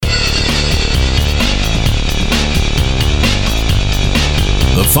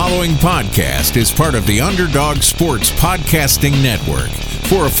following podcast is part of the Underdog Sports Podcasting Network.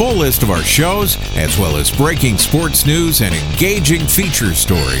 For a full list of our shows, as well as breaking sports news and engaging feature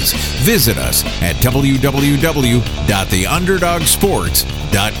stories, visit us at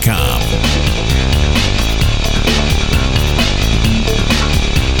www.theunderdogsports.com.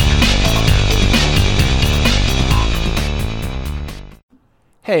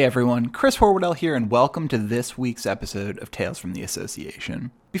 Hey everyone, Chris Horwedel here, and welcome to this week's episode of Tales from the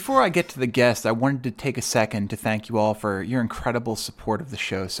Association. Before I get to the guest, I wanted to take a second to thank you all for your incredible support of the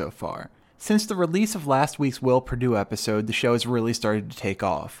show so far. Since the release of last week's Will Purdue episode, the show has really started to take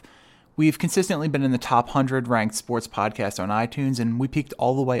off. We've consistently been in the top 100 ranked sports podcast on iTunes, and we peaked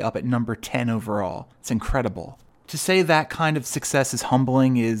all the way up at number 10 overall. It's incredible. To say that kind of success is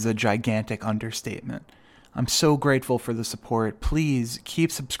humbling is a gigantic understatement. I'm so grateful for the support. Please keep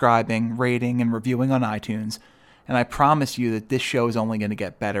subscribing, rating, and reviewing on iTunes, and I promise you that this show is only going to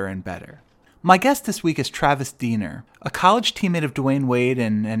get better and better. My guest this week is Travis Diener, a college teammate of Dwayne Wade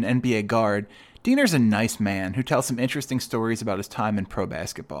and an NBA guard. Diener's a nice man who tells some interesting stories about his time in pro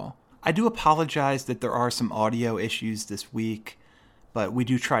basketball. I do apologize that there are some audio issues this week, but we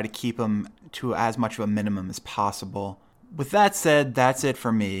do try to keep them to as much of a minimum as possible. With that said, that's it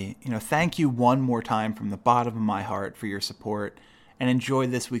for me. Thank you one more time from the bottom of my heart for your support, and enjoy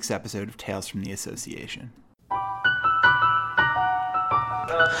this week's episode of Tales from the Association.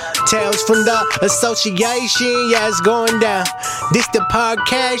 Tales from the Association, yeah, it's going down. This the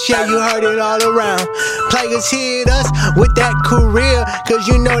podcast, yeah, you heard it all around. Players hit us with that career, cause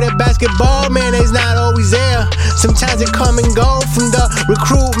you know that basketball, man, is not always there. Sometimes it come and go from the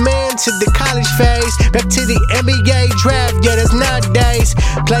recruitment to the college phase, back to the NBA draft, yeah, that's nowadays.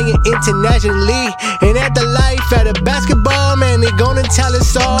 Playing internationally, and at the life at a basketball, man, they gonna tell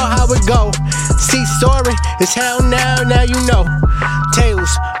us all how it go. See, story is how now you know.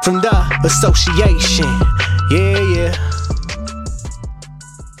 Tales from the Association, yeah.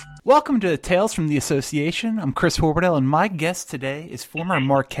 Welcome to Tales from the Association. I'm Chris Horwedel, and my guest today is former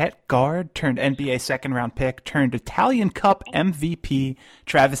Marquette guard turned NBA second-round pick turned Italian Cup MVP,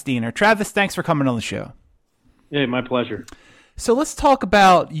 Travis Diener. Travis, thanks for coming on the show. Yeah, my pleasure. So let's talk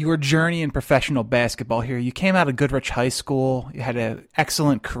about your journey in professional basketball here. You came out of Goodrich High School. You had an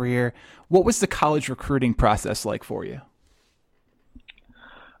excellent career. What was the college recruiting process like for you?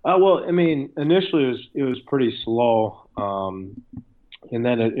 Well, I mean, initially it was pretty slow, and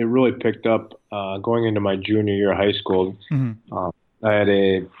then it really picked up going into my junior year of high school. Mm-hmm. I had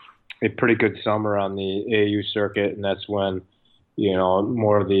a pretty good summer on the AAU circuit, and that's when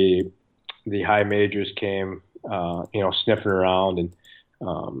more of the high majors came sniffing around, and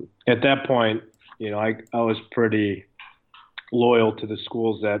at that point, I was pretty loyal to the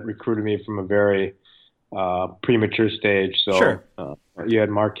schools that recruited me from a very premature stage. So sure. You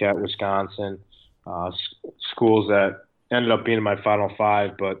had Marquette, Wisconsin, schools that ended up being in my Final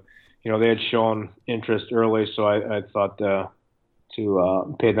Five, but they had shown interest early, so I thought to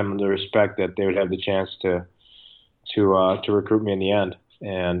pay them the respect that they would have the chance to recruit me in the end.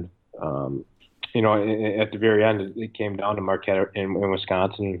 And at the very end, it came down to Marquette in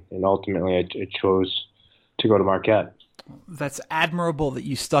Wisconsin, and ultimately I chose to go to Marquette. That's admirable that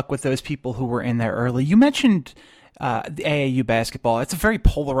you stuck with those people who were in there early. You mentioned the AAU basketball. It's a very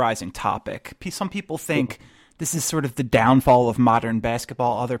polarizing topic. Some people think this is sort of the downfall of modern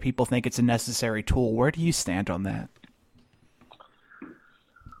basketball. Other people think it's a necessary tool. Where do you stand on that?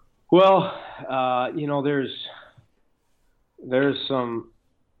 Well, there's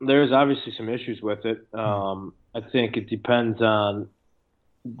obviously some issues with it. I think it depends on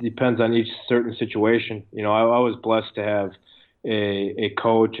each certain situation. I was blessed to have a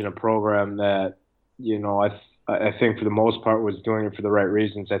coach and a program that, I think for the most part was doing it for the right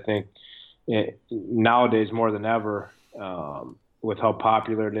reasons. I think nowadays more than ever, with how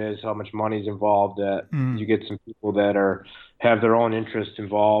popular it is, how much money is involved, that you get some people that have their own interests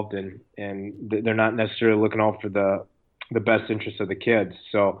involved, and they're not necessarily looking out for the best interests of the kids.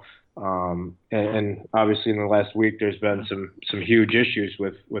 So, and obviously in the last week, there's been some huge issues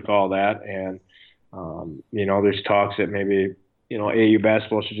with all that. And, there's talks that maybe, AAU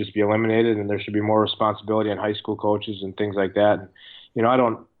basketball should just be eliminated, and there should be more responsibility on high school coaches and things like that. And, I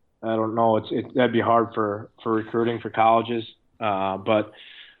don't know. That'd be hard for recruiting for colleges. But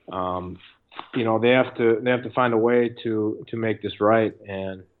they have to find a way to make this right.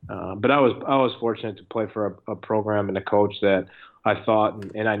 And, but I was fortunate to play for a program and a coach that I thought,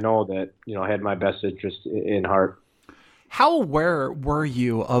 and I know that, had my best interest in heart. How aware were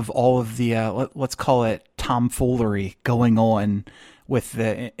you of all of the, let's call it tomfoolery going on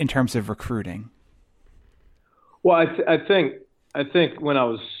in terms of recruiting? Well, I think I think when I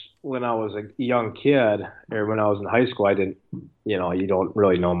was a young kid, or when I was in high school, I didn't, you don't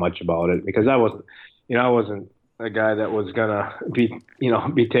really know much about it because I wasn't a guy that was gonna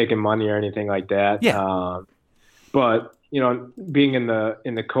be taking money or anything like that. Yeah. But being in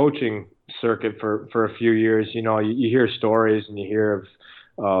the coaching circuit for a few years, you hear stories and you hear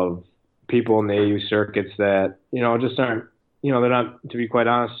of people in the AU circuits that just aren't, they're not, to be quite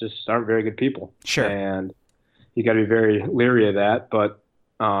honest, just aren't very good people. Sure. And you got to be very leery of that. But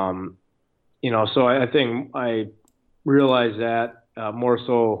so I think I realized that more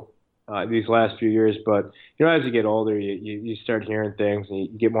so these last few years. But as you get older, you start hearing things and you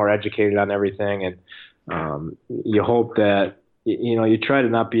get more educated on everything, and you hope that you try to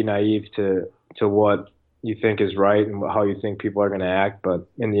not be naive to what you think is right and how you think people are going to act. But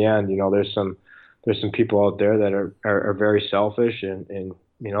in the end, there's some people out there that are very selfish and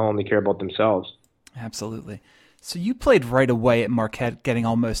only care about themselves. Absolutely. So you played right away at Marquette, getting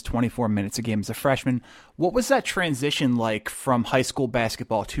almost 24 minutes a game as a freshman. What was that transition like from high school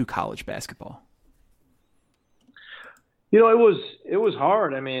basketball to college basketball? It was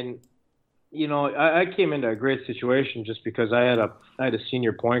hard. I mean, I came into a great situation just because I had a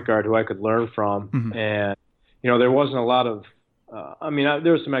senior point guard who I could learn from, Mm-hmm. and there wasn't a lot of.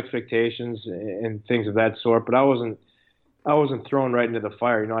 There were some expectations and things of that sort, but I wasn't thrown right into the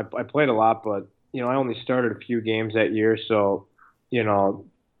fire. I played a lot, but I only started a few games that year, so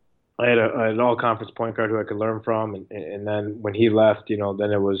I had an all-conference point guard who I could learn from, and then when he left,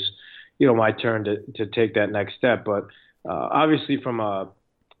 then it was my turn to take that next step. But obviously, from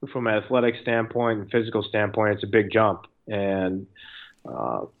an athletic standpoint and physical standpoint, it's a big jump, and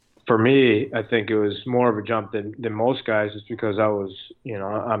for me, I think it was more of a jump than most guys, just because I was,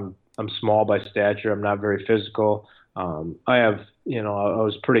 I'm small by stature. I'm not very physical. I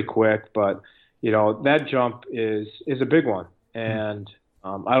was pretty quick, but that jump is a big one, and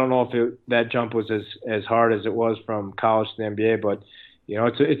I don't know if that jump was as hard as it was from college to the NBA, but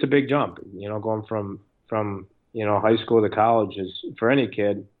it's a big jump. Going from high school to college is, for any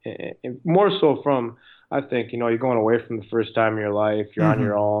kid, more so from, I think, you're going away from the first time in your life. You're Mm-hmm. on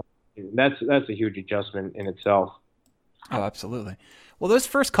your own. That's a huge adjustment in itself. Oh, absolutely. Well, those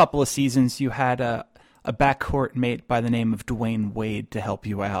first couple of seasons, you had a backcourt mate by the name of Dwayne Wade to help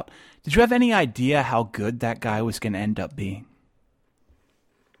you out. Did you have any idea how good that guy was going to end up being?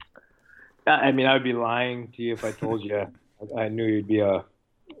 I mean, I would be lying to you if I told you I knew you'd be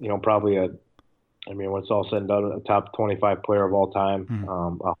probably when it's all said and done, a top 25 player of all time,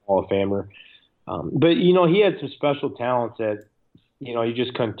 a Hall of Famer. But he had some special talents that you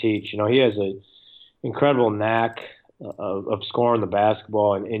just couldn't teach. He has a incredible knack of scoring the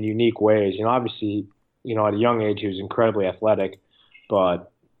basketball in unique ways. Obviously, at a young age he was incredibly athletic,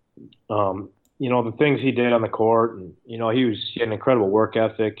 but the things he did on the court, and he had an incredible work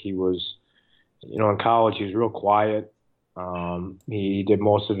ethic. He was, in college he was real quiet. He did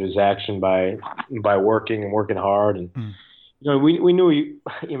most of his action by working and working hard, and we knew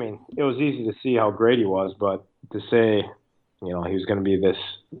it was easy to see how great he was, but to say he was going to be this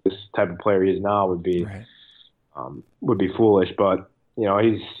type of player he is now would be foolish. But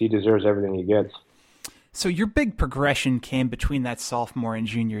he deserves everything he gets. So your big progression came between that sophomore and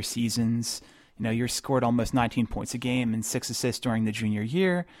junior seasons. You scored almost 19 points a game and 6 assists during the junior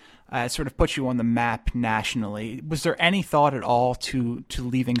year. It sort of put you on the map nationally. Was there any thought at all to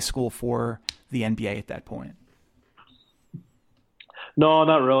leaving school for the NBA at that point? No,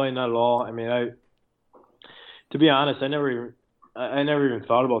 not really, not at all. I mean, to be honest, I never even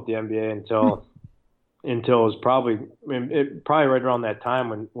thought about the NBA until it was probably right around that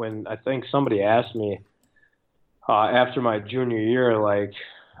time when I think somebody asked me after my junior year, like,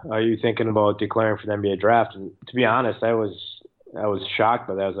 are you thinking about declaring for the NBA draft? And to be honest, I was shocked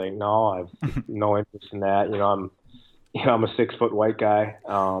by that. I was like, no, I have no interest in that. I'm a 6-foot white guy.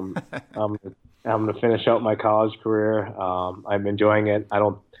 I'm going to finish out my college career. I'm enjoying it.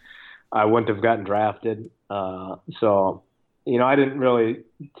 I wouldn't have gotten drafted. So, I didn't really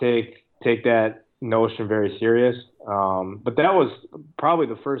take that notion very serious. But that was probably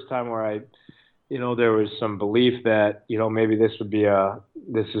the first time where there was some belief that, maybe this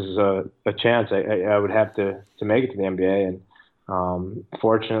is a chance I would have to make it to the NBA. And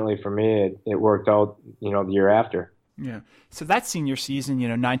fortunately for me, it worked out, the year after. Yeah. So that senior season,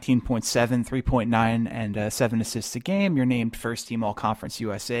 19.7, 3.9, and 7 assists a game. You're named first team All-Conference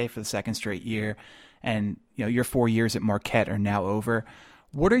USA for the second straight year. And, your 4 years at Marquette are now over.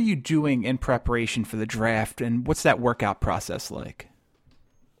 What are you doing in preparation for the draft, and what's that workout process like?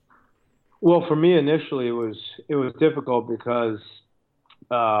 Well, for me initially, it was difficult because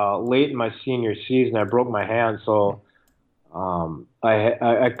late in my senior season, I broke my hand. So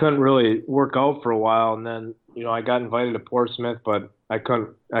I couldn't really work out for a while, and then I got invited to Portsmouth, but I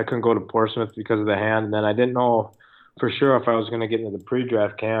couldn't go to Portsmouth because of the hand, and then I didn't know for sure if I was going to get into the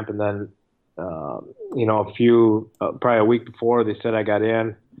pre-draft camp, and then probably a week before they said I got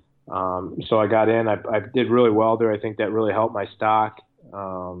in, so I got in. I did really well there. I think that really helped my stock.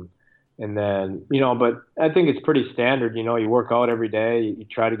 And then, but I think it's pretty standard. You work out every day. You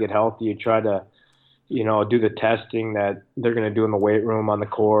try to get healthy. You try to, do the testing that they're going to do in the weight room on the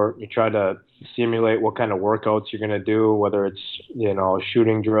court. You try to simulate what kind of workouts you're going to do, whether it's,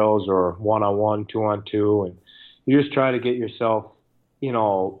 shooting drills or 1-on-1, 2-on-2. And you just try to get yourself,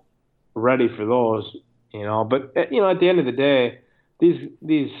 ready for those, But, at the end of the day, these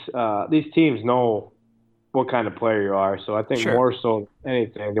teams know what kind of player you are. So I think more so than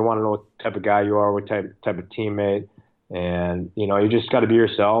anything, they want to know what type of guy you are, what type of teammate. And, you just got to be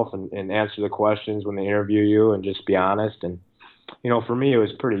yourself and answer the questions when they interview you and just be honest. And, for me, it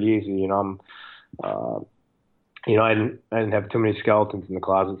was pretty easy. I didn't have too many skeletons in the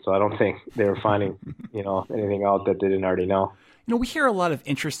closet, so I don't think they were finding, anything out that they didn't already know. We hear a lot of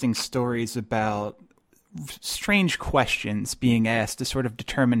interesting stories about strange questions being asked to sort of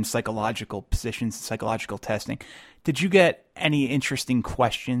determine psychological positions, psychological testing. Did you get any interesting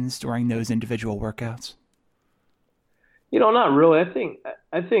questions during those individual workouts? Not really.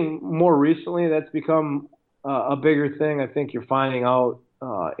 I think more recently that's become a bigger thing. I think you're finding out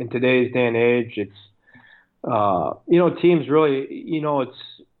in today's day and age, it's teams really,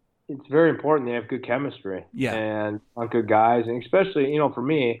 it's very important they have good chemistry and good guys, and especially for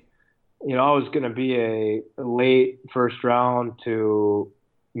me. I was going to be a late first round to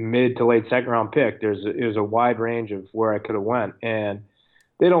mid to late second round pick. It was a wide range of where I could have went, and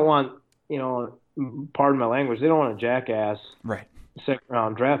they don't want, pardon my language, they don't want a jackass second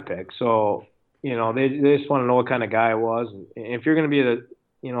round draft pick. So, they just want to know what kind of guy I was. And if you're going to be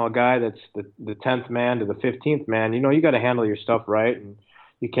a guy that's the 10th man to the 15th man, you got to handle your stuff right, and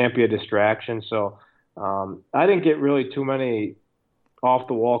you can't be a distraction. So, I didn't get really too many off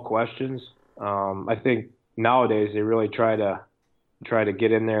the wall questions. I think nowadays they really try to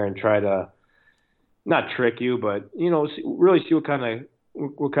get in there and try to not trick you, but really see what kind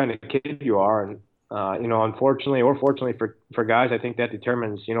of kid you are. And unfortunately or fortunately for guys, I think that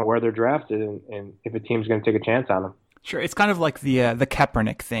determines where they're drafted and if a team's going to take a chance on them. Sure, it's kind of like the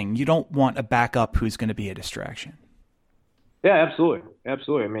Kaepernick thing. You don't want a backup who's going to be a distraction. Yeah, absolutely. I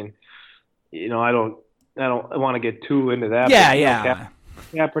mean, I don't want to get too into that. Yeah. But,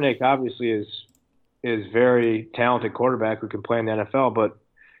 Kaepernick obviously is very talented quarterback who can play in the NFL, but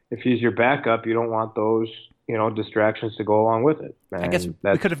if he's your backup, you don't want those, distractions to go along with it. And I guess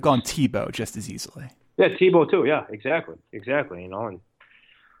we could have gone Tebow just as easily. Yeah, Tebow too. Yeah, exactly. And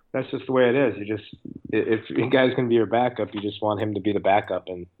that's just the way it is. If a guy's going to be your backup, you just want him to be the backup,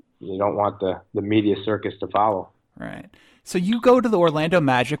 and you don't want the media circus to follow. Right. So you go to the Orlando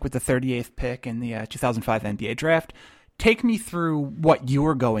Magic with the 38th pick in the 2005 NBA draft. Take me through what you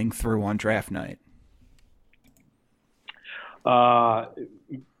were going through on draft night.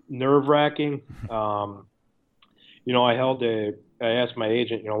 Nerve-wracking. I asked my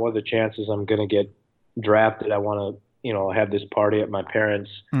agent, what are the chances I'm going to get drafted? I want to, have this party at my parents'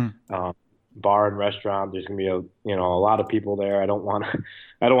 bar and restaurant. There's going to be a lot of people there. I don't want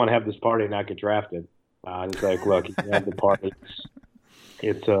to have this party and not get drafted. It's like, look, you can have the party.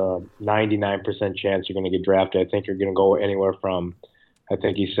 It's a 99% chance you're going to get drafted. I think you're going to go anywhere from, I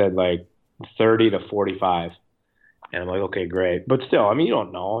think he said like 30 to 45. And I'm like, okay, great. But still, I mean, you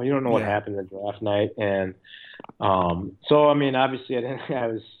don't know. You don't know what happened in the draft night. And so, I mean, obviously I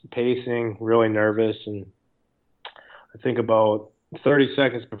was pacing, really nervous. And I think about 30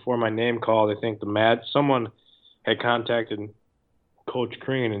 seconds before my name called, I think someone had contacted Coach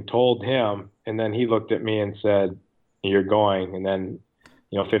Crean and told him. And then he looked at me and said, you're going. And then,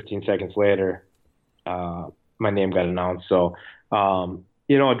 15 seconds later, my name got announced. So, a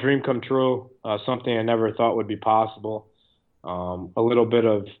dream come true, something I never thought would be possible. A little bit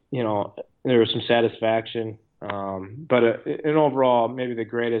of, there was some satisfaction. But in overall, maybe the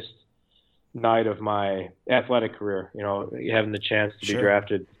greatest night of my athletic career, having the chance to be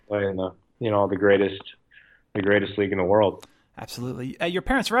drafted, play in the greatest league in the world. Absolutely. At your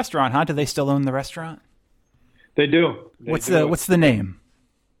parents' restaurant, huh? Do they still own the restaurant? They do. What's the name?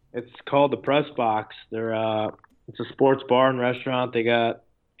 It's called the Press Box. It's a sports bar and restaurant. They got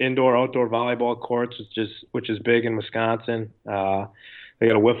indoor, outdoor volleyball courts, which is big in Wisconsin. They got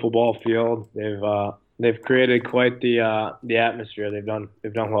a wiffle ball field. They've created quite the atmosphere. They've done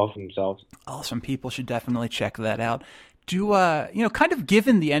well for themselves. Awesome. People should definitely check that out. Kind of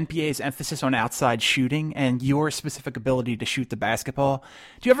given the NBA's emphasis on outside shooting and your specific ability to shoot the basketball,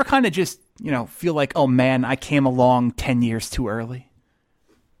 do you ever kind of just, feel like, oh man, I came along 10 years too early?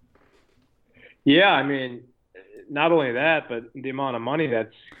 Yeah, I mean, not only that, but the amount of money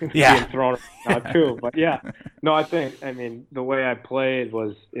that's being thrown out too. But yeah, no, I mean, the way I played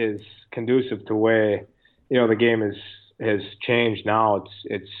is conducive to the way, the game has changed now.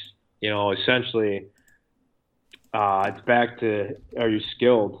 It's essentially, it's back to, are you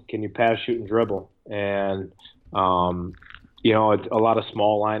skilled? Can you pass, shoot, and dribble? And, it's a lot of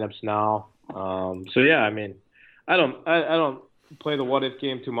small lineups now. So yeah, I mean, I don't play the what if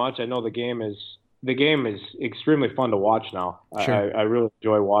game too much. I know the game is extremely fun to watch now. Sure. I really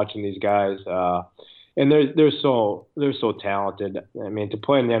enjoy watching these guys, and they're so talented. I mean, to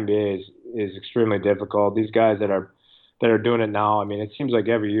play in the NBA is extremely difficult. These guys that are doing it now, I mean, it seems like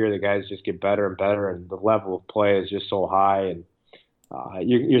every year the guys just get better and better, and the level of play is just so high. And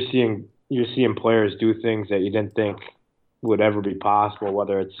you're seeing players do things that you didn't think would ever be possible,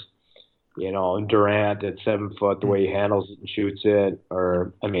 whether it's Durant at 7 foot, the way he handles it and shoots it,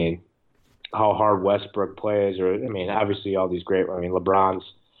 or I mean, how hard Westbrook plays, or I mean, obviously all these great. I mean, LeBron's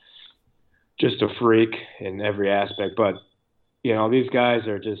just a freak in every aspect, but these guys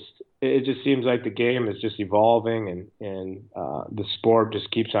are just. It just seems like the game is just evolving, and the sport just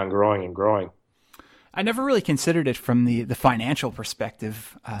keeps on growing and growing. I never really considered it from the financial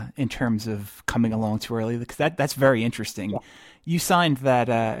perspective in terms of coming along too early, because that's very interesting. Yeah. You signed that.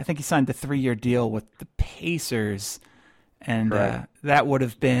 I think you signed the 3-year deal with the Pacers, and that would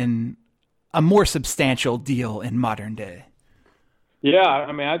have been a more substantial deal in modern day. Yeah,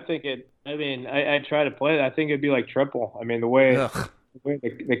 I mean, I think it. I mean, I try to play it. I think it'd be like triple. I mean, the way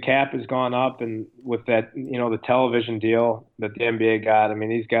the cap has gone up, and with that, the television deal that the NBA got. I mean,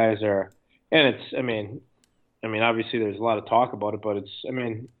 these guys are, and it's. I mean, obviously there's a lot of talk about it, but it's. I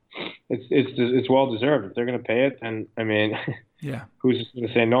mean, it's well deserved. If they're going to pay it, then I mean, yeah, who's going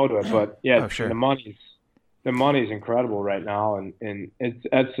to say no to it? But yeah, sure. The money's incredible right now, and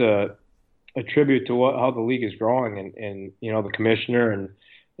that's a tribute to how the league is growing, and the commissioner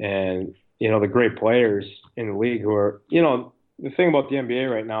and the great players in the league who are the thing about the NBA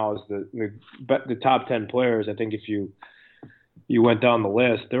right now is the top 10 players. I think if you went down the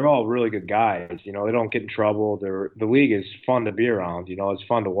list, they're all really good guys. They don't get in trouble. The league is fun to be around. It's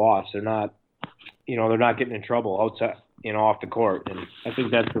fun to watch. They're not getting in trouble outside, off the court. And I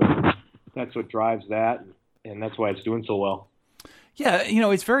think that's what drives that, and that's why it's doing so well. Yeah,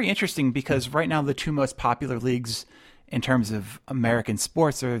 it's very interesting because right now the two most popular leagues in terms of American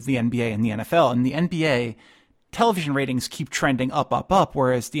sports are the NBA and the NFL. And the NBA television ratings keep trending up,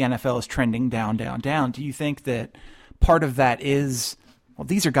 whereas the NFL is trending down. Do you think that part of that is, well,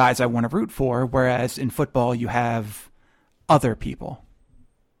 these are guys I want to root for, whereas in football you have other people?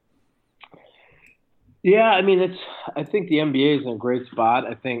 Yeah, I mean, I think the NBA is in a great spot.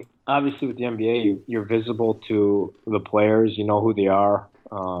 I think obviously with the NBA, you're visible to the players. You know who they are.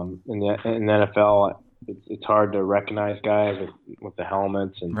 In the NFL, it's hard to recognize guys with the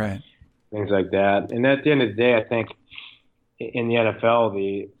helmets and things like that. And at the end of the day, I think in the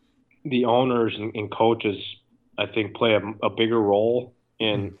NFL, the owners and coaches, I think, play a bigger role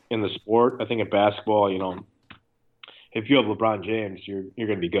in the sport. I think in basketball, if you have LeBron James, you're going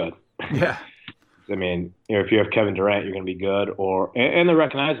to be good. Yeah. I mean, if you have Kevin Durant, you're going to be good, and they're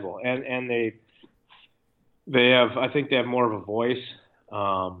recognizable, and they have. I think they have more of a voice.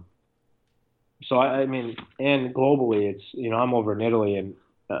 So I mean, and globally, it's I'm over in Italy, and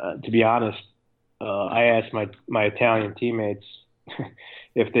to be honest, I asked my Italian teammates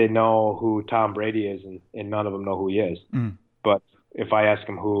if they know who Tom Brady is, and none of them know who he is. Mm. But if I ask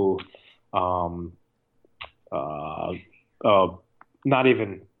them who, not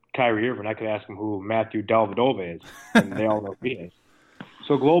even Kyrie Irving, I could ask them who Matthew Dellavedova is, and they all know who he is.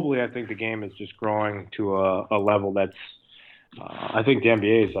 So globally, I think the game is just growing to a level that's. I think the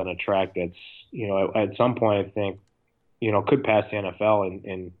NBA is on a track that's at some point I think could pass the NFL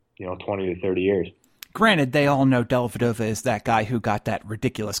in 20 to 30 years. Granted, they all know Dellavedova is that guy who got that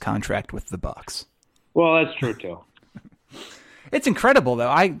ridiculous contract with the Bucks. Well, that's true too. It's incredible though.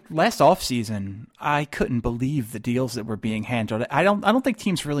 Last offseason, I couldn't believe the deals that were being handled. I don't think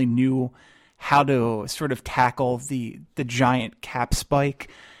teams really knew how to sort of tackle the giant cap spike.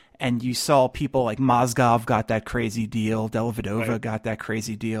 And you saw people like Mozgov got that crazy deal, Dellavedova got that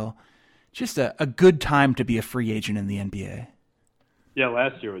crazy deal. Just a good time to be a free agent in the NBA. Yeah,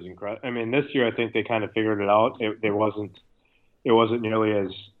 last year was incredible. I mean, this year I think they kind of figured it out. It wasn't nearly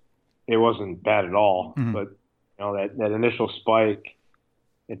as it wasn't bad at all. Mm-hmm. But that initial spike,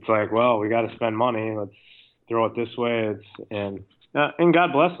 it's like, well, we got to spend money. throw it this way. And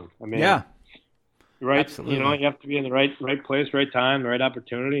God bless him. I mean, Yeah, right. absolutely. You have to be in the right place, right time, the right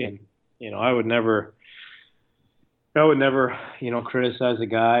opportunity. And, I would never, criticize a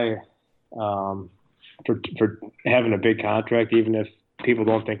guy for having a big contract, even if people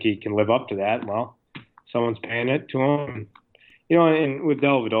don't think he can live up to that. Well, someone's paying it to him. And with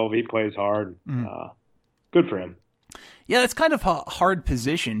Dellavedova, he plays hard. Good for him. Yeah, that's kind of a hard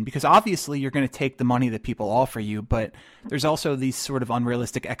position because obviously you're going to take the money that people offer you, but there's also these sort of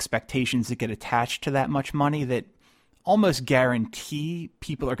unrealistic expectations that get attached to that much money that almost guarantee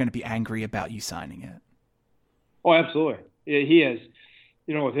people are going to be angry about you signing it. Oh, absolutely. He has,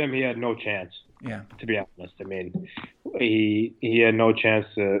 with him, he had no chance. Yeah. To be honest, I mean, he had no chance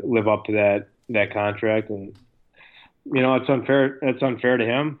to live up to that contract, and it's unfair. It's unfair to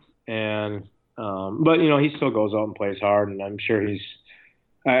him, and but he still goes out and plays hard, and I'm sure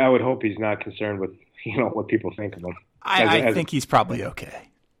I would hope he's not concerned with what people think of him. I think he's probably okay.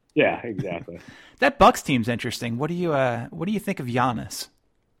 Yeah, exactly. That Bucks team's interesting. What do you think of Giannis?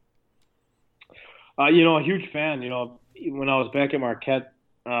 A huge fan. When I was back at Marquette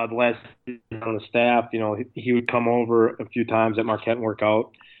the last season on the staff, he would come over a few times at Marquette and work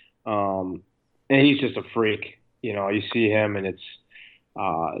out, and he's just a freak. You see him, and it's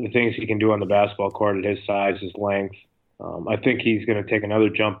the things he can do on the basketball court at his size, his length. I think he's going to take another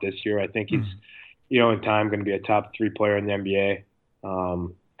jump this year. I think he's, in time going to be a top 3 player in the NBA.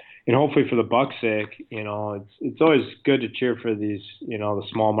 And hopefully for the Bucks' sake, it's always good to cheer for these, the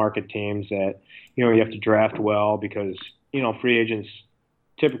small market teams that, you have to draft well because, free agents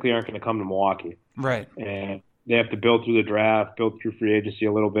typically aren't going to come to Milwaukee. Right. And they have to build through the draft, build through free agency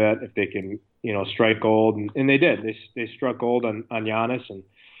a little bit if they can, strike gold. And they did. They struck gold on Giannis. And,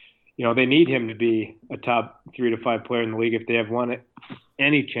 they need him to be a top 3 to 5 player in the league if they have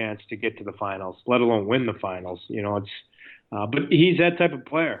any chance to get to the finals, let alone win the finals. But he's that type of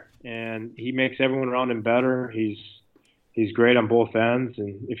player, and he makes everyone around him better. He's great on both ends,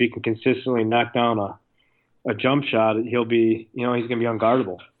 and if he can consistently knock down a jump shot, he'll be, he's going to be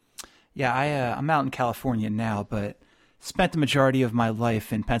unguardable. Yeah, I'm out in California now, but spent the majority of my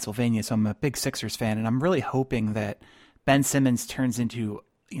life in Pennsylvania, so I'm a big Sixers fan, and I'm really hoping that Ben Simmons turns into,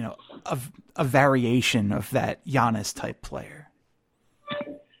 a variation of that Giannis type player.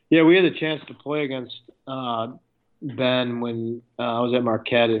 Yeah, we had a chance to play against Ben when I was at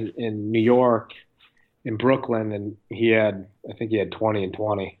Marquette in New York, in Brooklyn, and I think he had 20 and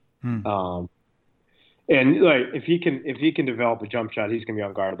 20. And like if he can develop a jump shot, he's going to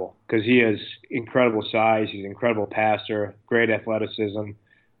be unguardable because he has incredible size. He's an incredible passer, great athleticism,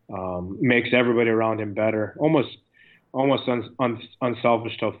 makes everybody around him better. Almost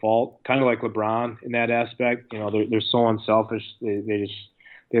unselfish to a fault. Kind of like LeBron in that aspect. They're so unselfish.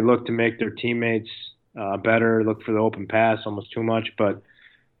 They look to make their teammates better, look for the open pass almost too much. But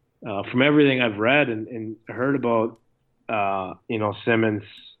from everything I've read and heard about, Simmons,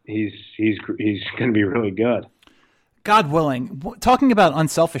 he's going to be really good. God willing. Talking about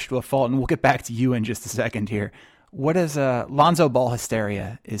unselfish to a fault, and we'll get back to you in just a second here. What is Lonzo Ball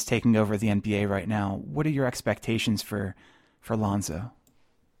hysteria is taking over the NBA right now? What are your expectations for Lonzo?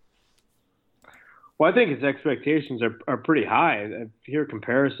 Well, I think his expectations are pretty high. I hear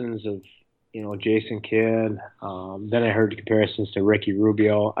comparisons of, Jason Kidd. Then I heard comparisons to Ricky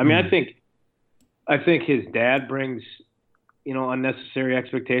Rubio. I mean, I think his dad brings, unnecessary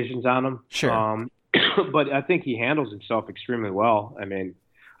expectations on him. Sure. But I think he handles himself extremely well. I mean,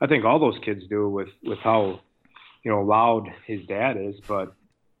 I think all those kids do with how, loud his dad is. But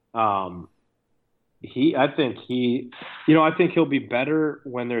I think he'll be better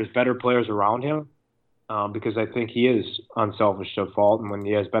when there's better players around him. Because I think he is unselfish to a fault, and when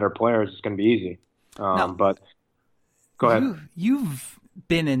he has better players, it's going to be easy. But go ahead. You've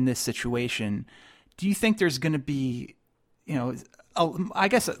been in this situation. Do you think there's going to be, I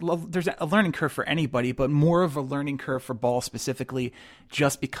guess there's a learning curve for anybody, but more of a learning curve for Ball specifically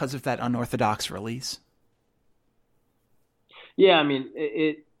just because of that unorthodox release? Yeah, I mean,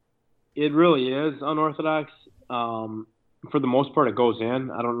 it really is unorthodox. For the most part, it goes in.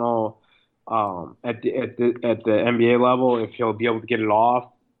 I don't know. At the NBA level, if he'll be able to get it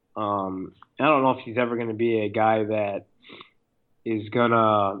off. I don't know if he's ever going to be a guy that is going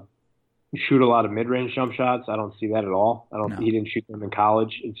to shoot a lot of mid-range jump shots. I don't see that at all. He didn't shoot them in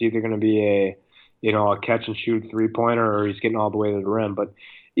college. It's either going to be a catch and shoot 3-pointer or he's getting all the way to the rim. But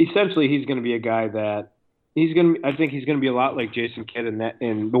essentially he's going to be a guy that I think he's going to be a lot like Jason Kidd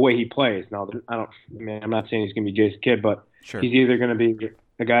in the way he plays. Now, I'm not saying he's going to be Jason Kidd, but sure. He's either going to be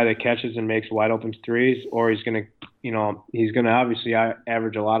a guy that catches and makes wide open threes, or he's going to obviously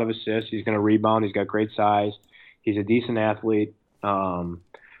average a lot of assists. He's going to rebound. He's got great size. He's a decent athlete.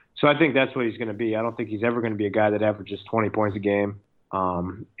 So I think that's what he's going to be. I don't think he's ever going to be a guy that averages 20 points a game.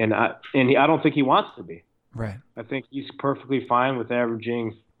 And I don't think he wants to be. Right. I think he's perfectly fine with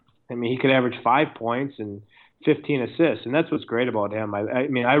averaging. I mean, he could average 5 points and 15 assists, and that's what's great about him. I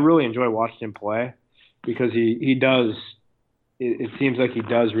mean, I really enjoy watching him play because he does. It seems like he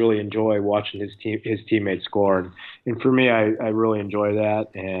does really enjoy watching his teammates score, and for me, I really enjoy that,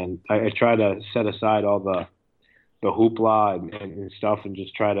 and I try to set aside all the hoopla and stuff, and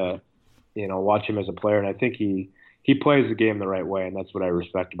just try to watch him as a player. And I think he plays the game the right way, and that's what I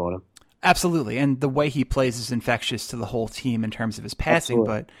respect about him. Absolutely, and the way he plays is infectious to the whole team in terms of his passing.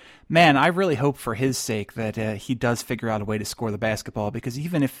 Absolutely. But man, I really hope for his sake that he does figure out a way to score the basketball, because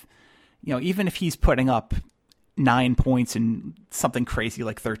even if he's putting up 9 points and something crazy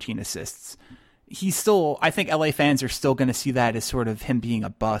like 13 assists, I think LA fans are still going to see that as sort of him being a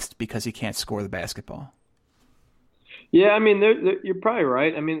bust because he can't score the basketball. Yeah, I mean, you're probably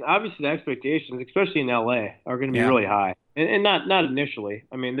right. I mean, obviously the expectations, especially in LA, are going to be really high, and not initially.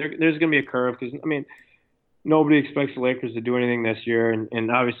 I mean, there's going to be a curve because nobody expects the Lakers to do anything this year,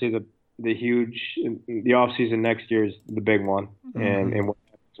 and obviously the off season next year is the big one, and what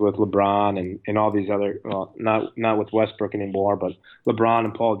happens with LeBron and all these other, well, not with Westbrook anymore, but LeBron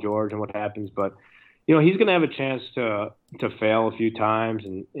and Paul George and what happens, but. He's going to have a chance to fail a few times,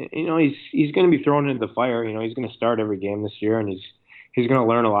 and he's going to be thrown into the fire. He's going to start every game this year, and he's going to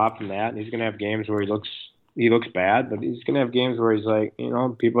learn a lot from that. And he's going to have games where he looks bad, but he's going to have games where he's like,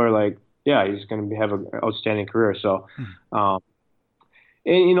 people are like, yeah, he's going to have an outstanding career. So, and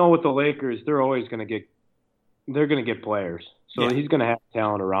with the Lakers, they're going to get players. So he's going to have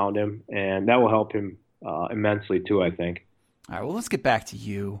talent around him, and that will help him immensely too, I think. All right, well, let's get back to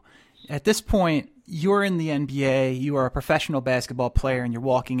you. At this point, you're in the NBA, you are a professional basketball player, and you're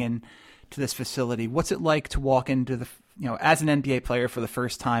walking into this facility. What's it like to walk into as an NBA player for the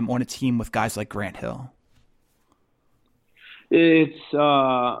first time on a team with guys like Grant Hill? It's you're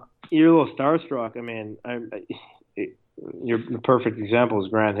a little starstruck. I mean, the perfect example is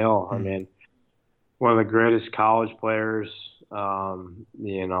Grant Hill. I mean, one of the greatest college players. He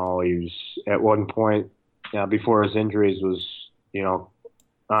was at one point before his injuries was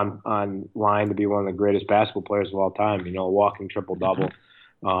on line to be one of the greatest basketball players of all time, walking triple-double.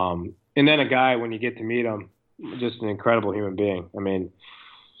 And then a guy, when you get to meet him, just an incredible human being. I mean,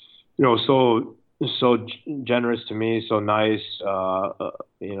 so generous to me, so nice,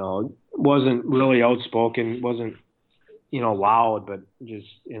 wasn't really outspoken, wasn't, loud, but just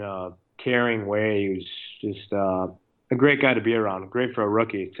in a caring way. He was just a great guy to be around, great for a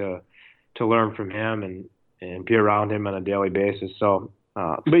rookie to learn from him and be around him on a daily basis. So,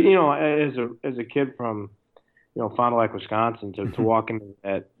 but as a kid from Fond du Lac, Wisconsin, to walk into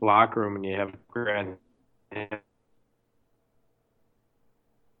that locker room and you have Grant,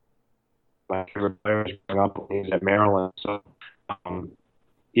 my favorite players growing up when he was at Maryland. So,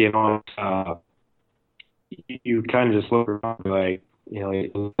 you kind of just look around like,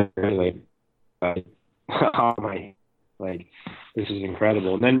 how am I? Like, this is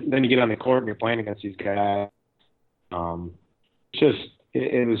incredible. And then you get on the court and you're playing against these guys.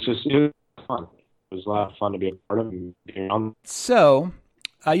 It was fun. It was a lot of fun to be a part of and be around. So,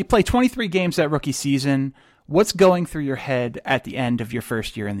 you play 23 games that rookie season. What's going through your head at the end of your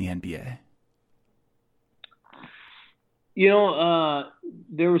first year in the NBA?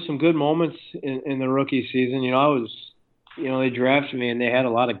 There were some good moments in the rookie season. They drafted me and they had a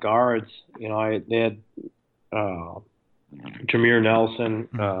lot of guards. They had Jameer Nelson,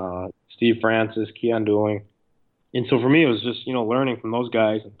 Steve Francis, Keon Dooling. And so for me, it was just, learning from those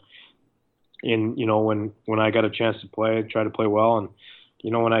guys. And when I got a chance to play, try to play well. And,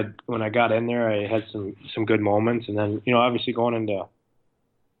 when I got in there, I had some good moments. And then, obviously going into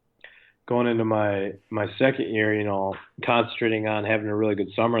my second year, concentrating on having a really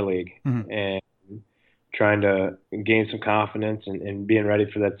good summer league and trying to gain some confidence and being ready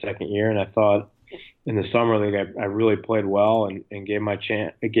for that second year. And I thought in the summer league, I really played well and gave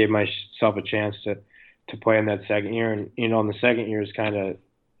myself a chance to play in that second year. And, in the second year is kind of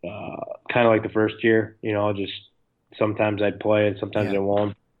like the first year, just sometimes I'd play and sometimes I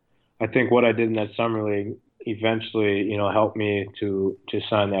won't. I think what I did in that summer league eventually, helped me to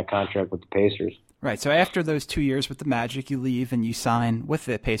sign that contract with the Pacers. Right. So after those 2 years with the Magic, you leave and you sign with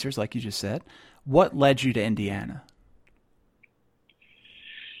the Pacers, like you just said. What led you to Indiana?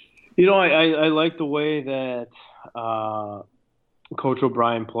 I like the way that Coach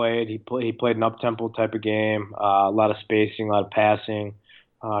O'Brien played. He played an up-tempo type of game, a lot of spacing, a lot of passing.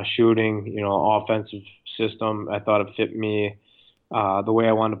 shooting, offensive system. I thought it fit me the way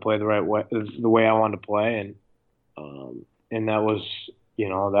I wanted to play, the way I wanted to play, and that was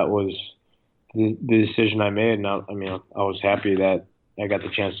the decision I made. And I was happy that I got the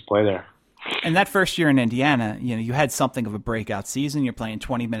chance to play there. And that first year in Indiana, you had something of a breakout season. You're playing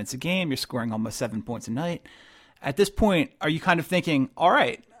 20 minutes a game. You're scoring almost 7 points a night. At this point, are you kind of thinking, all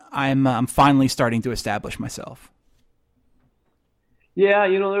right, I'm finally starting to establish myself? Yeah,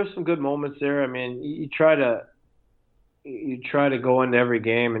 there's some good moments there. I mean, you try to go into every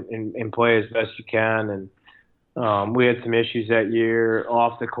game and play as best you can. And we had some issues that year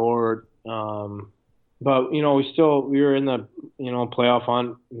off the court. But we were in the playoff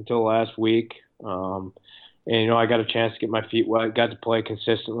hunt until last week. And I got a chance to get my feet wet. Got to play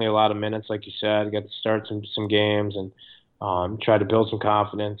consistently a lot of minutes, like you said. Got to start some games and try to build some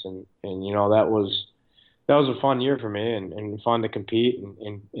confidence. And that was a fun year for me and fun to compete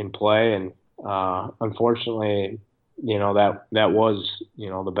and play. And unfortunately, that was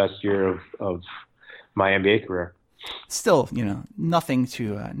the best year of my NBA career. Still, nothing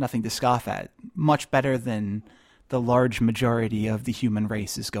to scoff at. Much better than the large majority of the human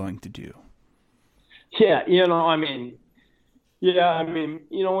race is going to do. Yeah, when you're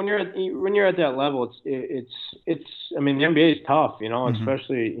at that level, it's the NBA is tough,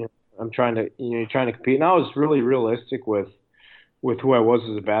 especially I'm trying to compete. And I was really realistic with who I was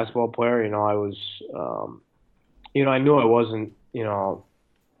as a basketball player. I was I knew I wasn't, to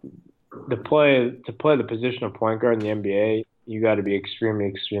play the position of point guard in the NBA, you got to be extremely,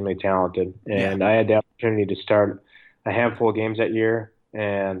 extremely talented. And I had the opportunity to start a handful of games that year,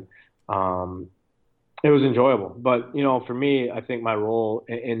 and it was enjoyable. But for me, I think my role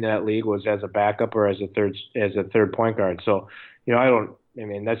in that league was as a backup or as a third point guard. So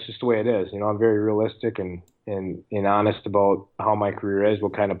that's just the way it is. I'm very realistic and honest about how my career is,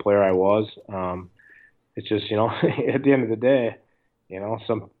 what kind of player I was. It's just at the end of the day,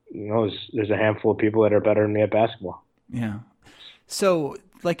 there's a handful of people that are better than me at basketball. Yeah. So,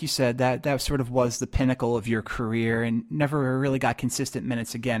 like you said, that sort of was the pinnacle of your career, and never really got consistent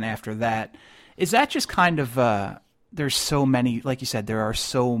minutes again after that. Is that just kind of there's so many, like you said, there are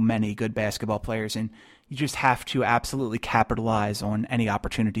so many good basketball players, and you just have to absolutely capitalize on any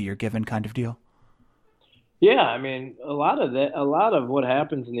opportunity you're given, kind of deal? Yeah, a lot of what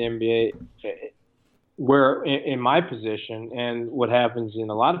happens in the NBA, where in my position, and what happens in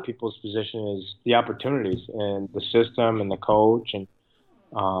a lot of people's position, is the opportunities and the system and the coach, and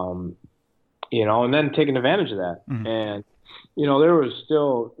and then taking advantage of that. Mm-hmm. And there was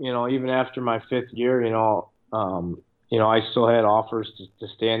still, even after my fifth year, I still had offers to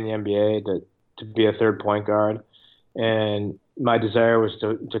stay in the NBA, to be a third point guard, and my desire was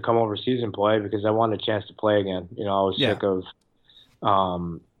to come overseas and play because I wanted a chance to play again. I was sick of.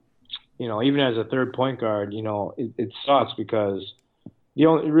 Even as a third point guard, it sucks because you're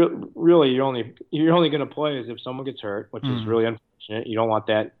only going to play as if someone gets hurt, which is really unfortunate. You don't want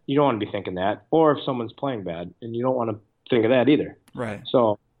that. You don't want to be thinking that, or if someone's playing bad, and you don't want to think of that either. Right.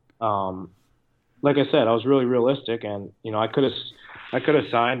 So, like I said, I was really realistic, and I could have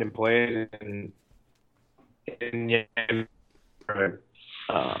signed and played, and I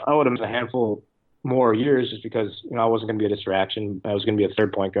would have missed a handful more years just because I wasn't going to be a distraction. I was going to be a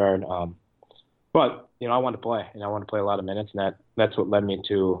third point guard, but I wanted to play, and I wanted to play a lot of minutes, and that's what led me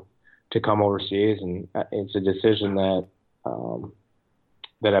to come overseas. And it's a decision that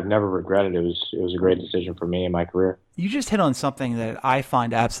I've never regretted. It was a great decision for me in my career. You just hit on something that I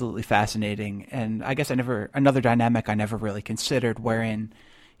find absolutely fascinating, and I guess another dynamic I never really considered, wherein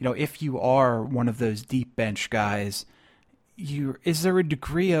if you are one of those deep bench guys, is there a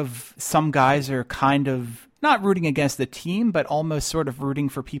degree of some guys are kind of not rooting against the team, but almost sort of rooting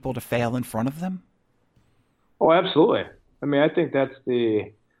for people to fail in front of them? Oh, absolutely. I think that's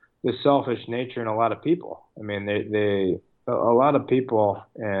the selfish nature in a lot of people. A lot of people,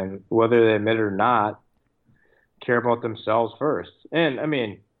 and whether they admit it or not, care about themselves first. And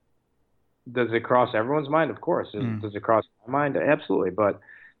does it cross everyone's mind? Of course. Does it cross my mind? Absolutely. But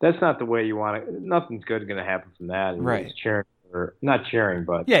that's not the way you want it. Nothing's good going to happen from that. Right. It's cheering, or not cheering,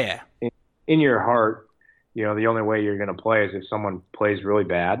 but yeah. In your heart, the only way you're going to play is if someone plays really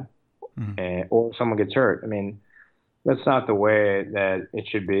bad, or someone gets hurt. That's not the way that it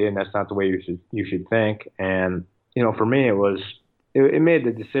should be, and that's not the way you should think. And for me, it made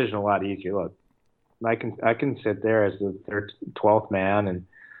the decision a lot easier. Look, I can sit there as the 12th man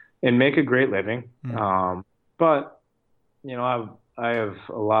and make a great living. But I have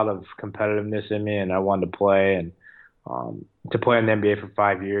a lot of competitiveness in me, and I wanted to play. And to play in the NBA for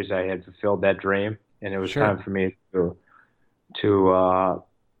 5 years, I had fulfilled that dream, and it was time for me to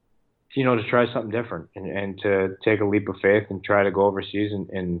to try something different and to take a leap of faith and try to go overseas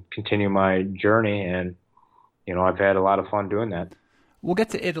and continue my journey. And, I've had a lot of fun doing that. We'll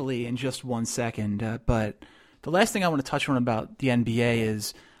get to Italy in just one second, but the last thing I want to touch on about the NBA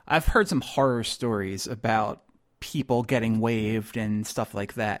is I've heard some horror stories about people getting waived and stuff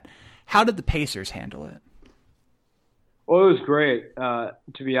like that. How did the Pacers handle it? Well, it was great. To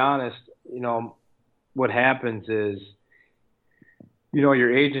be honest, what happens is,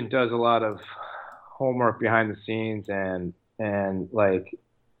 your agent does a lot of homework behind the scenes, and like,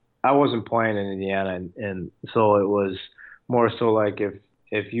 I wasn't playing in Indiana, and so it was more so like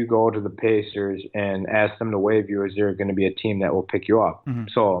if you go to the Pacers and ask them to waive you, is there going to be a team that will pick you up? Mm-hmm.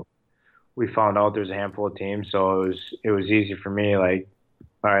 So we found out there's a handful of teams, so it was easy for me. Like,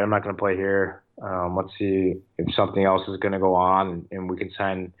 all right, I'm not going to play here. Let's see if something else is going to go on, and we can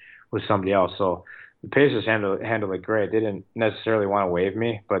sign with somebody else. So the Pacers handled it great. They didn't necessarily want to waive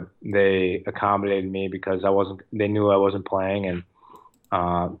me, but they accommodated me because they knew I wasn't playing, and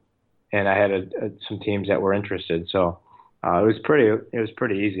I had some teams that were interested. So it was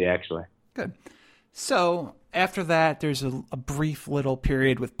pretty easy, actually. Good. So after that, there's a brief little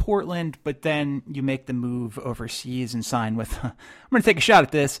period with Portland, but then you make the move overseas and sign with, I'm going to take a shot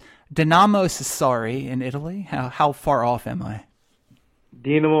at this, Dinamo Sassari in Italy. How far off am I?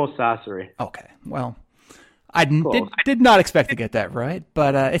 Dinamo Sassari. Okay. Well, I did not expect to get that right,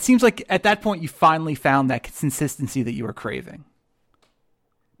 but it seems like at that point you finally found that consistency that you were craving.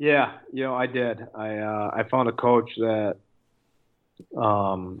 Yeah, I did. I found a coach that,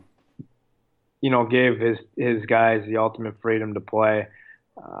 gave his guys the ultimate freedom to play.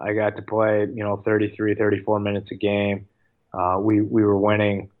 I got to play, 33, 34 minutes a game. We were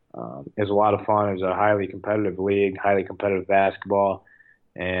winning. It was a lot of fun. It was a highly competitive league, highly competitive basketball,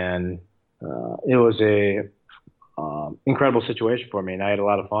 and it was a incredible situation for me, and I had a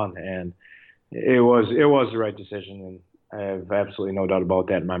lot of fun. And it was the right decision, and I have absolutely no doubt about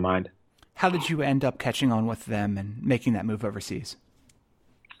that in my mind. How did you end up catching on with them and making that move overseas?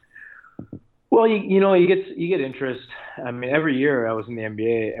 Well, you get interest. I mean, every year I was in the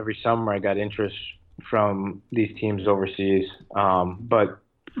NBA, every summer I got interest from these teams overseas. But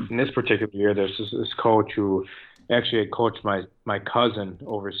in this particular year, there's this coach who actually had coached my cousin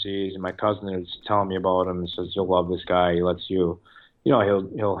overseas, and my cousin was telling me about him and says, "You'll love this guy. He lets you,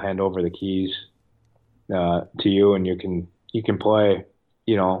 he'll hand over the keys to you, and you can play,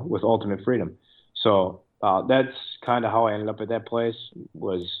 with ultimate freedom." So that's kind of how I ended up at that place.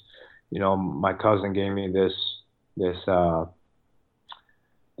 Was my cousin gave me this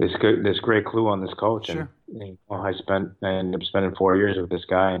great clue on this coach, sure. And I ended up spending 4 years with this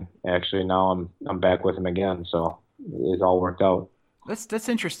guy, and actually now I'm back with him again. So it all worked out. That's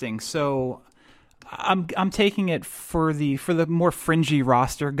interesting. So I'm taking it for the more fringy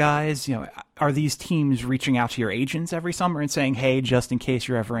roster guys. Are these teams reaching out to your agents every summer and saying, "Hey, just in case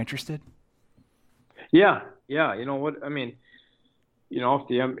you're ever interested"? Yeah. You know what I mean? Even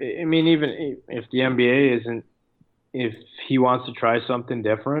if the NBA isn't, if he wants to try something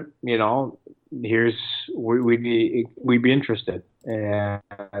different, we'd be interested, and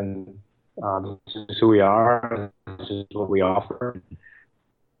this is who we are. This is what we offer.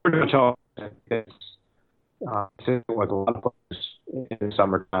 Pretty much all. Like a lot of players in the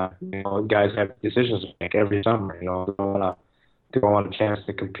summertime, guys have decisions to make every summer. Do I want a chance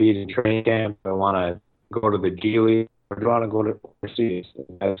to compete in training camp? Do I want to go to the G League? Or do I want to go to overseas?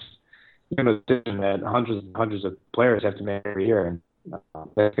 That's a decision that hundreds and hundreds of players have to make every year, and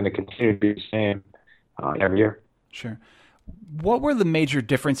that's going to continue to be the same every year. Sure. What were the major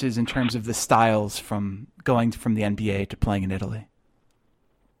differences in terms of the styles from going from the NBA to playing in Italy?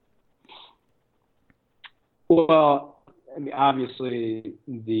 Well, obviously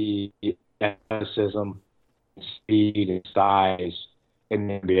the athleticism, speed, and size in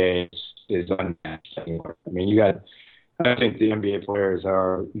the NBA is unmatched anymore. I think the NBA players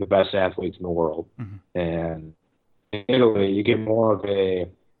are the best athletes in the world. Mm-hmm. And in Italy, you get more of a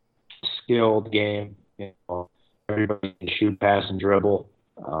skilled game. Everybody can shoot, pass, and dribble.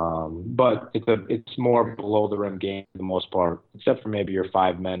 But it's more below the rim game for the most part, except for maybe your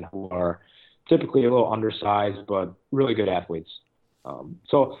five men who are typically a little undersized but really good athletes.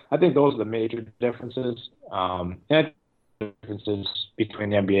 So I think those are the major differences. And the differences between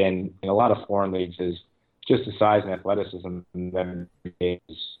the NBA and a lot of foreign leagues is just the size and athleticism, and then is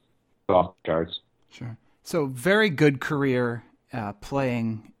off the charts. Sure. So very good career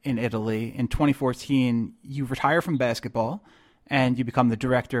playing in Italy. In 2014, you retire from basketball and you become the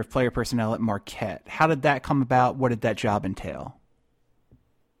director of player personnel at Marquette. How did that come about? What did that job entail?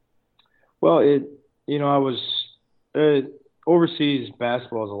 Well, I was overseas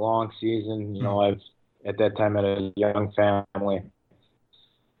basketball is a long season. You know, I've at that time had a young family.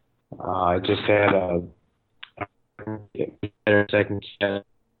 I just had a second kid,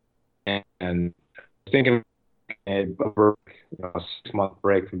 and thinking a break, a 6-month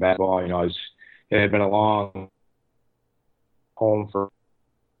break from basketball. You know, it had been a long home for.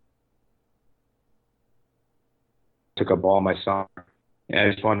 Took up all my summer, and I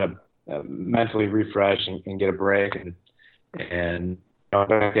just wanted to mentally refresh and get a break. And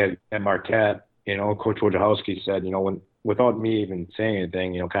back at Marquette, you know, Coach Wojciechowski said, you know, without me even saying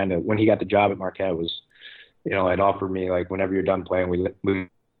anything, you know, kind of when he got the job at Marquette was, you know, had offered me like whenever you're done playing, we'd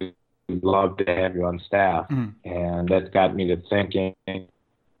love to have you on staff, and that got me to thinking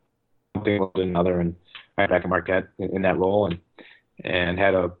something with another, and I got back at Marquette in that role, and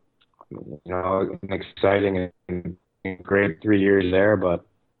had a an exciting and great 3 years there, but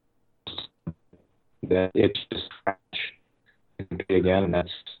that it just crashed again, and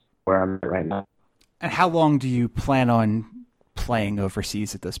that's where I'm at right now. And how long do you plan on playing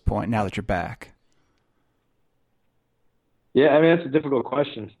overseas at this point, now that you're back? Yeah, I mean, that's a difficult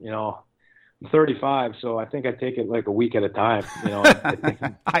question. You know, I'm 35, so I think I take it like a week at a time. You know,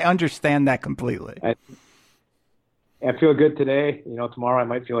 I understand that completely. I feel good today. You know, tomorrow I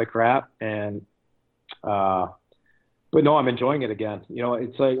might feel like crap, but no, I'm enjoying it again. You know,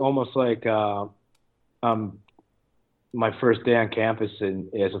 it's like almost like my first day on campus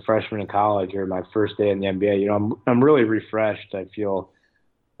as a freshman in college, or my first day in the NBA. You know, I'm really refreshed. I feel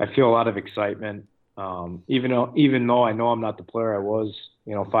a lot of excitement. Even though I know I'm not the player I was,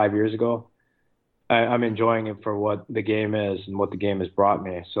 you know, 5 years ago, I'm enjoying it for what the game is and what the game has brought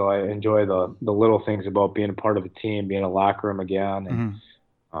me. So I enjoy the little things about being a part of a team, being in a locker room again.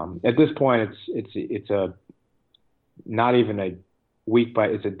 And at this point, it's a not even a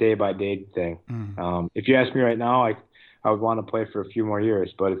it's a day by day thing. If you ask me right now, I would want to play for a few more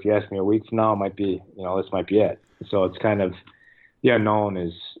years. But if you ask me a week from now, it might be, you know, this might be it. So it's kind of the unknown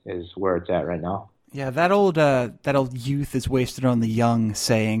is where it's at right now. Yeah, that old youth is wasted on the young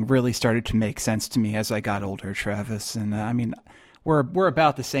saying really started to make sense to me as I got older, Travis. And I mean, we're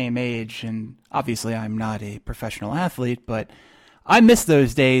about the same age, and obviously I'm not a professional athlete, but I miss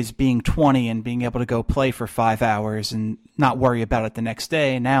those days being 20 and being able to go play for 5 hours and not worry about it the next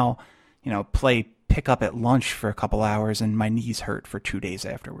day. Now, you know, pick up at lunch for a couple hours and my knees hurt for 2 days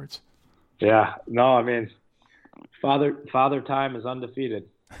afterwards. Yeah, no, I mean, father time is undefeated.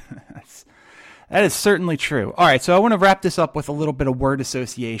 That is certainly true. All right, so I want to wrap this up with a little bit of word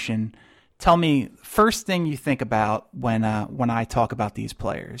association. Tell me, first thing you think about when I talk about these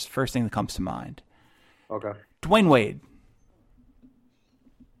players. First thing that comes to mind. Okay. Dwayne Wade.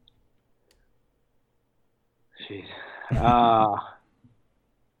 Jeez.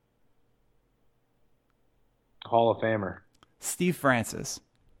 Hall of Famer. Steve Francis.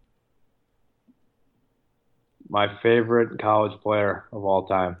 My favorite college player of all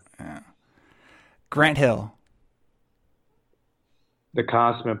time. Yeah. Grant Hill. The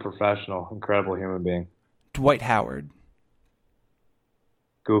consummate professional, incredible human being. Dwight Howard.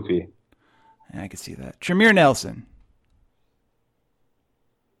 Goofy. Yeah, I can see that. Jameer Nelson.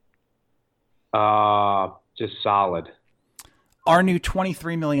 Just solid. Our new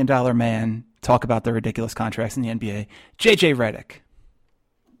 $23 million man. Talk about the ridiculous contracts in the NBA. JJ Redick.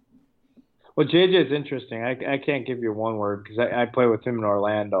 Well, JJ is interesting. I can't give you one word because I play with him in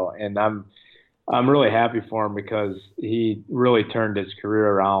Orlando, and I'm really happy for him because he really turned his career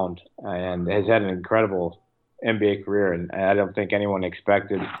around and has had an incredible NBA career, and I don't think anyone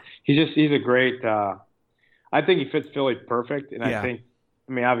expected. He's a great. I think he fits Philly perfect, and yeah. I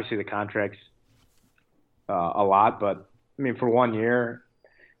mean, obviously the contract's a lot, but I mean, for 1 year,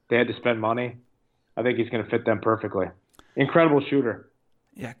 they had to spend money. I think he's going to fit them perfectly. Incredible shooter.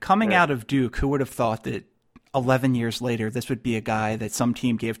 Yeah, coming out of Duke, who would have thought that 11 years later, this would be a guy that some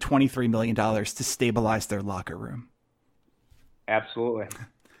team gave $23 million to stabilize their locker room? Absolutely.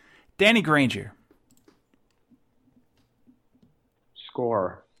 Danny Granger.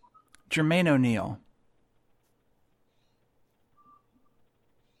 Scorer. Jermaine O'Neal.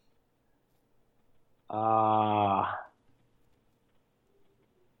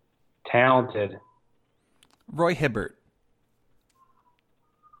 Talented. Roy Hibbert.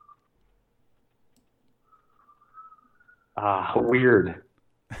 Weird.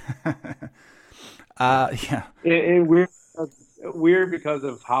 Yeah. Weird because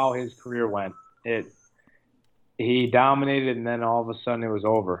of how his career went. He dominated, and then all of a sudden it was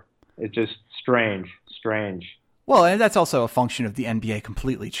over. It's just strange. Well, and that's also a function of the NBA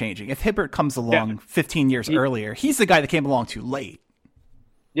completely changing. If Hibbert comes along 15 years earlier, he's the guy that came along too late.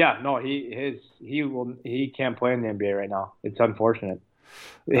 Yeah, no, he can't play in the NBA right now. It's unfortunate.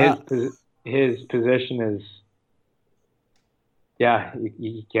 His position is, yeah,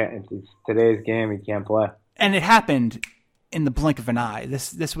 he can't. It's today's game. He can't play. And it happened in the blink of an eye.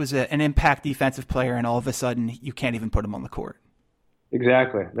 This was an impact defensive player, and all of a sudden you can't even put him on the court.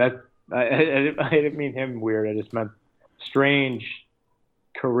 Exactly. I didn't mean him weird. I just meant strange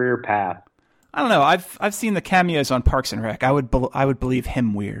career path. I don't know. I've seen the cameos on Parks and Rec. I would believe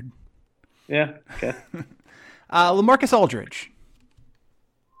him weird. Yeah. Okay. LaMarcus Aldridge.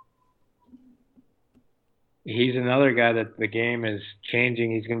 He's another guy that the game is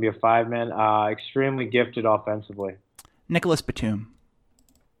changing. He's going to be a 5-man. Extremely gifted offensively. Nicholas Batum.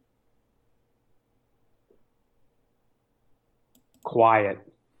 Quiet.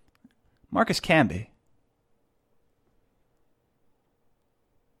 Marcus Camby.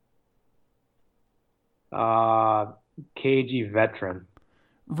 KG veteran.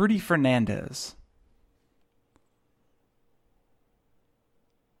 Rudy Fernandez.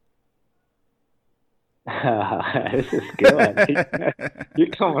 This is good. You're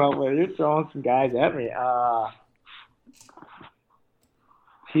coming up with, you're throwing some guys at me.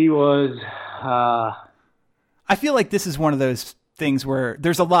 He was. I feel like this is one of those things where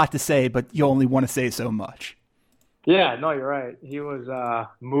there's a lot to say, but you only want to say so much. Yeah, no, you're right. He was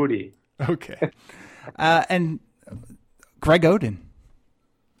Moody. Okay. And Greg Oden.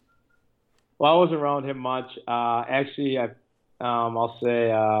 Well, I wasn't around him much. Actually, I'll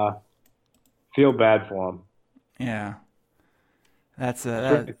say feel bad for him. Yeah. That's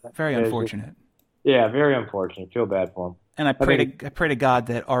very unfortunate. Yeah, very unfortunate. Feel bad for him. And I pray to God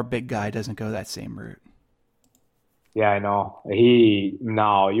that our big guy doesn't go that same route. Yeah, I know. You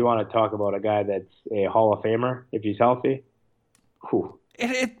want to talk about a guy that's a Hall of Famer if he's healthy? Whew.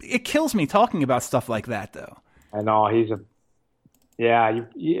 It kills me talking about stuff like that, though. I know it's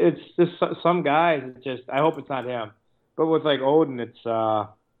just some guys. It's just I hope it's not him. But with like Oden, it's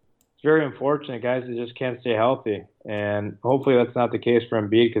very unfortunate. Guys that just can't stay healthy, and hopefully that's not the case for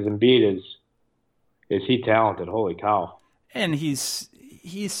Embiid because Embiid is he talented? Holy cow! And he's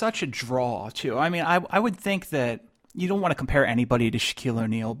such a draw too. I mean, I would think that you don't want to compare anybody to Shaquille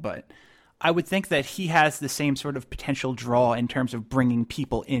O'Neal, but I would think that he has the same sort of potential draw in terms of bringing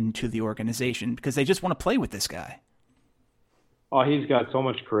people into the organization because they just want to play with this guy. Oh, he's got so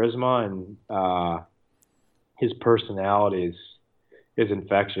much charisma, and his personality is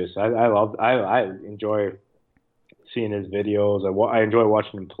infectious. I enjoy seeing his videos. I enjoy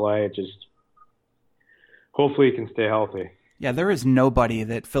watching him play. It just hopefully he can stay healthy. Yeah, there is nobody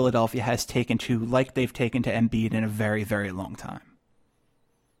that Philadelphia has taken to like they've taken to Embiid in a very, very long time.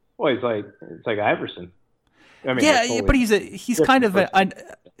 Well, it's like Iverson. I mean, yeah, totally, but he's kind of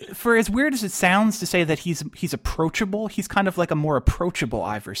for as weird as it sounds to say that he's approachable, he's kind of like a more approachable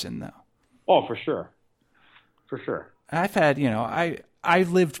Iverson, though. Oh, for sure. I've had, I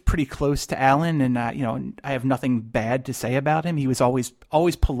lived pretty close to Allen, and I have nothing bad to say about him. He was always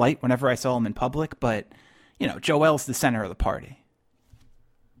polite whenever I saw him in public, but Joel's the center of the party.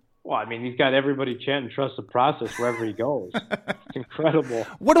 Well, I mean, he's got everybody chanting "Trust the process" wherever he goes. It's incredible.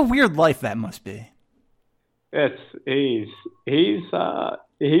 What a weird life that must be. He's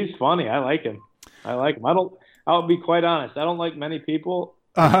funny. I like him. I'll be quite honest. I don't like many people,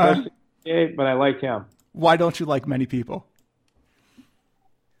 but I like him. Why don't you like many people?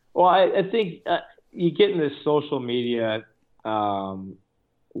 Well, I think you get in this social media. The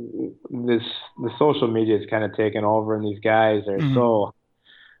social media is kind of taken over, and these guys are so.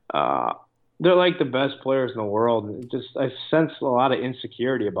 They're like the best players in the world. I sense a lot of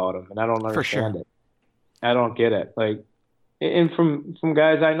insecurity about them, and I don't understand it. I don't get it. Like, and from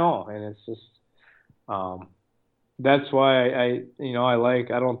guys I know, and it's just, that's why I like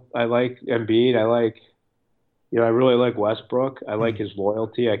Embiid. I really like Westbrook. I like his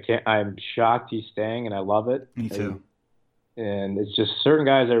loyalty. I'm shocked he's staying, and I love it. Me too. And it's just certain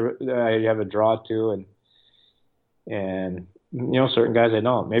guys I have a draw to, and certain guys I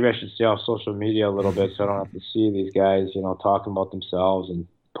don't. Maybe I should stay off social media a little bit so I don't have to see these guys, talking about themselves and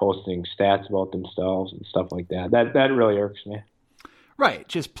posting stats about themselves and stuff like that. That really irks me. Right.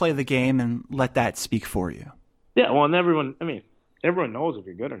 Just play the game and let that speak for you. Yeah. Well, and everyone knows if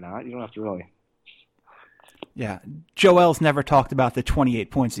you're good or not. You don't have to really. Yeah. Joel's never talked about the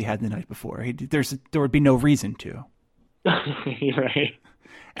 28 points he had the night before. There would be no reason to. Right.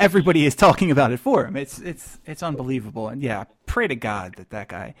 Everybody is talking about it for him. It's unbelievable. And yeah, pray to God that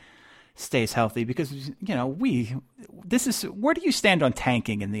guy stays healthy because, where do you stand on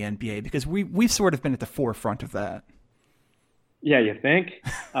tanking in the NBA? Because we've sort of been at the forefront of that. Yeah, you think?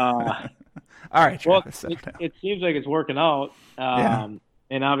 All right, Travis. Well, it seems like it's working out. Yeah.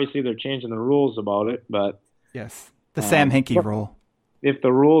 and obviously they're changing the rules about it. But yes, the Sam Hinkie rule. If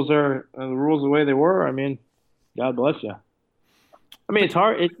the rules are the way they were, I mean, God bless you. I mean, it's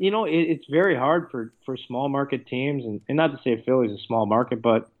hard. It's very hard for small market teams, and not to say Philly's a small market,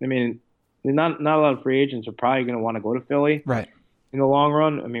 but I mean, not a lot of free agents are probably going to want to go to Philly, right? In the long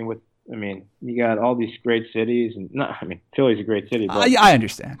run. I mean, you got all these great cities, and Philly's a great city. But, I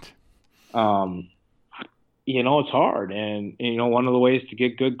understand. It's hard, and one of the ways to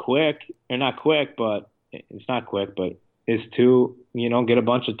get good quick, or not quick, but it's not quick, but is to get a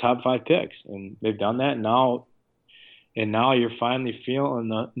bunch of top 5 picks, and they've done that now. And now you're finally feeling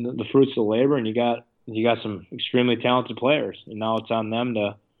the fruits of labor, and you got some extremely talented players, and now it's on them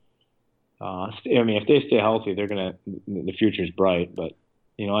to. If they stay healthy, the future's bright. But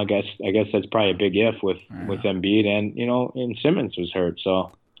I guess that's probably a big if with Embiid and Simmons was hurt,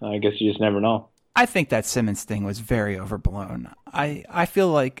 so I guess you just never know. I think that Simmons thing was very overblown. I feel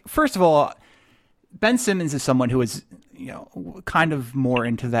like, first of all, Ben Simmons is someone who is kind of more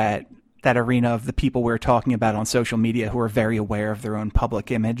into that arena of the people we're talking about on social media who are very aware of their own public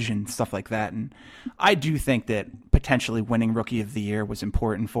image and stuff like that. And I do think that potentially winning Rookie of the Year was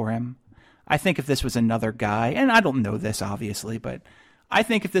important for him. I think if this was another guy, and I don't know this obviously, but I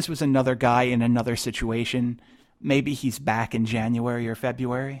think if this was another guy in another situation, maybe he's back in January or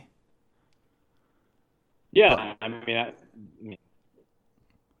February. Yeah, I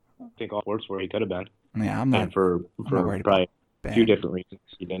think all sports where he could have been. Yeah, I'm not for probably a few different reasons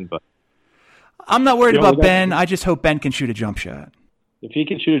he didn't, but I'm not worried about Ben. I just hope Ben can shoot a jump shot. If he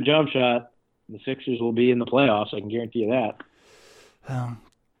can shoot a jump shot, the Sixers will be in the playoffs. I can guarantee you that.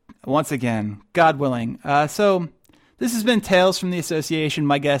 Once again, God willing. So this has been Tales from the Association.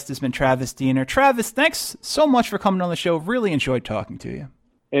 My guest has been Travis Diener. Travis, thanks so much for coming on the show. Really enjoyed talking to you.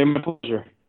 Hey, my pleasure.